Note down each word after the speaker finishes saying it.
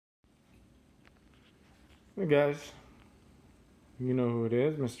Hey guys, you know who it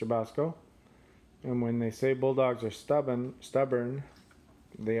is, Mr. Bosco. And when they say bulldogs are stubborn,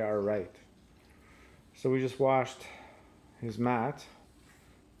 they are right. So we just washed his mat,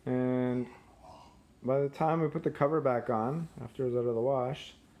 and by the time we put the cover back on, after it was out of the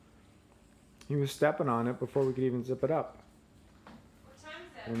wash, he was stepping on it before we could even zip it up. What time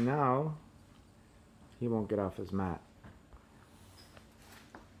is it? And now, he won't get off his mat.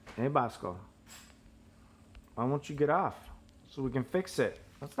 Hey Bosco, why won't you get off so we can fix it?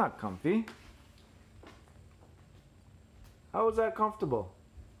 That's not comfy. How is that comfortable?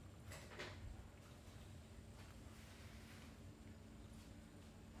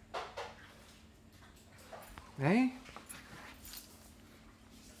 Hey?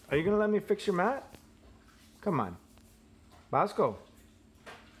 Are you gonna let me fix your mat? Come on. Bosco.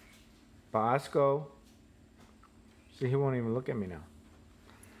 Bosco. See, he won't even look at me now.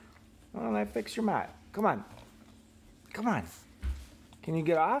 Why don't I fix your mat? Come on. Come on. Can you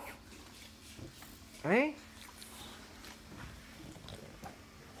get off? Hey?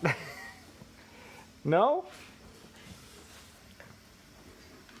 No?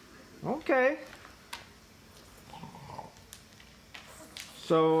 Okay.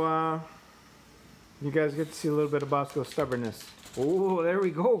 So, you guys get to see a little bit of Bosco's stubbornness. Oh, there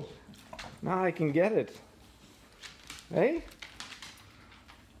we go. Now I can get it. Hey?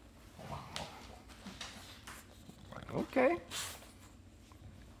 Okay.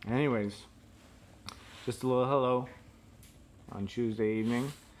 Anyways, just a little hello on Tuesday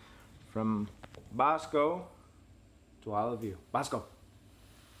evening from Bosco to all of you. Bosco.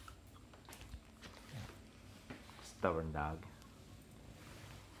 Stubborn dog.